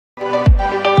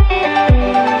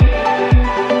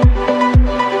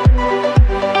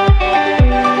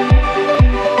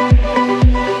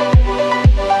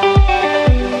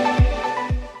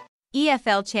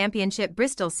EFL Championship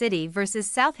Bristol City vs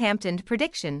Southampton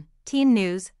prediction, team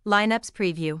news, lineups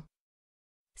preview.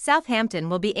 Southampton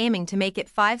will be aiming to make it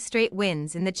 5 straight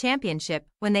wins in the championship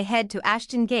when they head to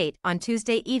Ashton Gate on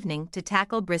Tuesday evening to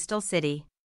tackle Bristol City.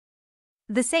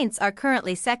 The Saints are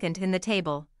currently second in the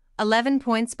table, 11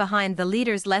 points behind the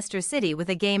leaders Leicester City with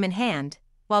a game in hand,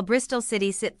 while Bristol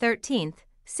City sit 13th,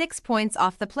 6 points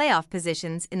off the playoff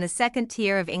positions in the second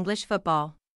tier of English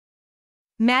football.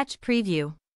 Match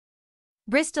preview.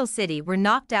 Bristol City were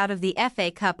knocked out of the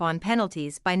FA Cup on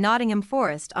penalties by Nottingham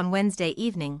Forest on Wednesday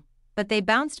evening, but they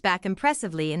bounced back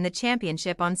impressively in the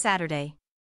championship on Saturday,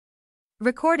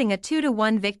 recording a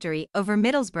 2-1 victory over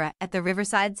Middlesbrough at the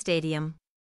Riverside Stadium.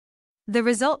 The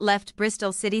result left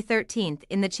Bristol City 13th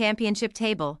in the championship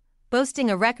table, boasting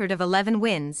a record of 11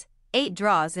 wins, 8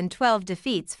 draws and 12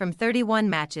 defeats from 31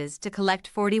 matches to collect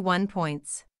 41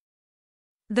 points.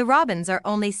 The Robins are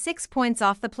only 6 points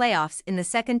off the playoffs in the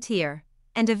second tier,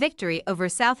 and a victory over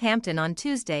Southampton on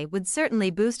Tuesday would certainly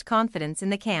boost confidence in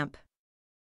the camp.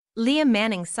 Liam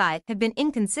Manning's side have been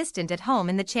inconsistent at home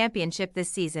in the championship this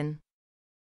season,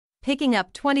 picking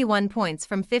up 21 points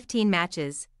from 15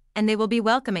 matches, and they will be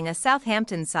welcoming a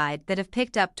Southampton side that have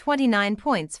picked up 29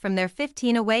 points from their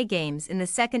 15 away games in the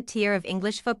second tier of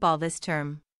English football this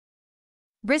term.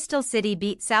 Bristol City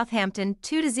beat Southampton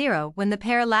 2-0 when the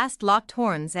pair last locked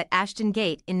horns at Ashton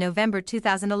Gate in November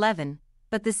 2011,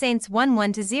 but the Saints won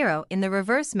 1-0 in the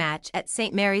reverse match at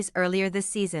St Mary's earlier this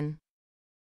season.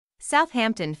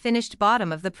 Southampton finished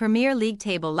bottom of the Premier League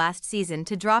table last season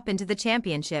to drop into the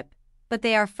Championship, but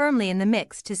they are firmly in the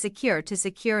mix to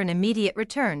secure an immediate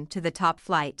return to the top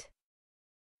flight.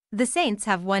 The Saints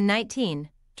have won 19,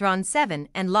 drawn 7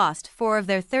 and lost 4 of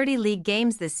their 30 league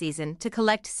games this season to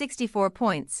collect 64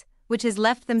 points, which has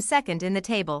left them second in the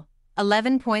table,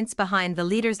 11 points behind the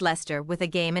leaders Leicester with a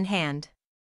game in hand.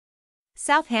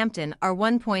 Southampton are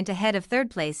 1 point ahead of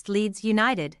third-placed Leeds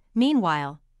United,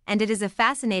 meanwhile, and it is a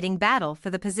fascinating battle for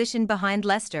the position behind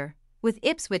Leicester, with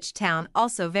Ipswich Town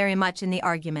also very much in the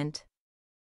argument.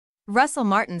 Russell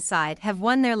Martin's side have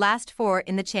won their last 4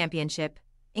 in the championship,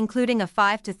 including a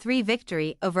 5-3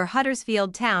 victory over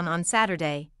Huddersfield Town on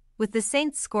Saturday, with the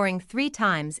Saints scoring 3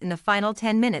 times in the final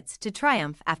 10 minutes to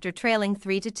triumph after trailing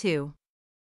 3-2.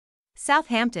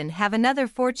 Southampton have another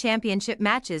 4 championship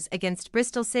matches against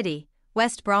Bristol City,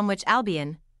 West Bromwich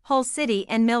Albion, Hull City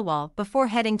and Millwall before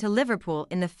heading to Liverpool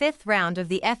in the 5th round of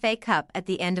the FA Cup at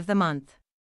the end of the month.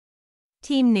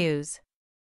 Team news.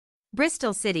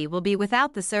 Bristol City will be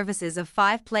without the services of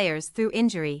 5 players through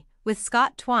injury, with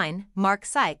Scott Twine, Mark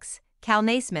Sykes, Cal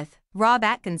Naismith, Rob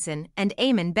Atkinson and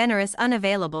Eamon Benaris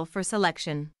unavailable for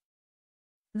selection.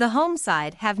 The home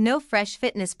side have no fresh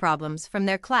fitness problems from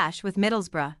their clash with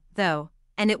Middlesbrough, though,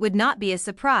 and it would not be a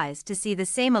surprise to see the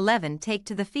same 11 take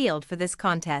to the field for this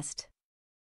contest.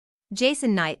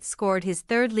 Jason Knight scored his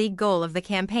 3rd league goal of the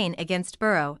campaign against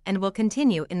Borough and will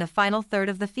continue in the final third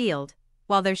of the field,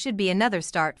 while there should be another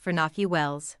start for Nahki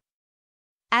Wells.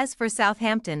 As for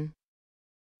Southampton,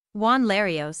 Juan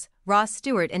Larios, Ross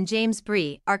Stewart and James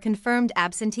Bree are confirmed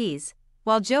absentees,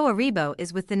 while Joe Aribo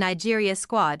is with the Nigeria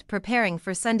squad preparing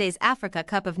for Sunday's Africa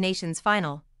Cup of Nations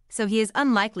final, so he is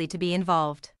unlikely to be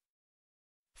involved.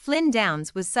 Flynn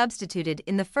Downs was substituted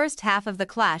in the first half of the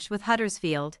clash with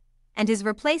Huddersfield, and his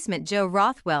replacement Joe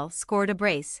Rothwell scored a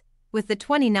brace, with the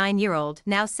 29-year-old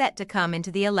now set to come into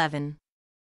the 11.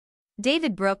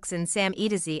 David Brooks and Sam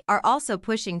Edazy are also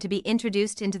pushing to be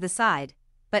introduced into the side,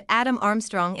 but Adam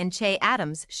Armstrong and Che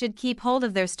Adams should keep hold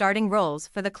of their starting roles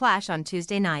for the clash on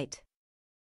Tuesday night.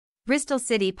 Bristol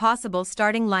City possible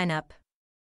starting lineup: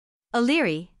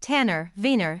 O'Leary, Tanner,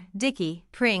 Wiener, Dickey,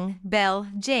 Pring, Bell,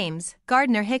 James,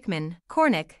 Gardner Hickman,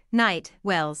 Cornick, Knight,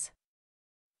 Wells.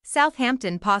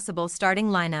 Southampton possible starting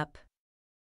lineup: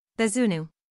 Bazunu,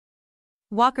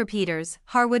 Walker-Peters,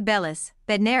 Harwood-Bellis,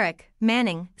 Bednarik,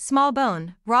 Manning,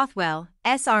 Smallbone, Rothwell,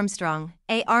 S. Armstrong,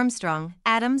 A. Armstrong,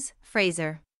 Adams,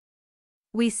 Fraser.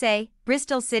 We say,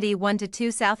 Bristol City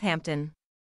 1-2 Southampton.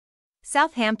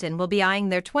 Southampton will be eyeing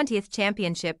their 20th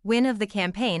championship win of the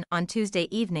campaign on Tuesday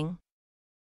evening,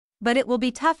 but it will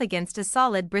be tough against a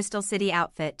solid Bristol City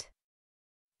outfit.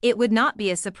 It would not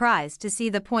be a surprise to see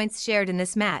the points shared in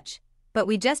this match, but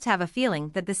we just have a feeling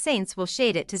that the Saints will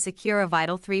shade it to secure a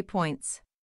vital 3 points.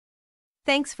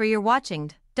 Thanks for your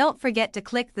watching. Don't forget to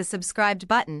click the subscribed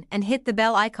button and hit the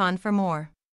bell icon for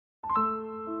more.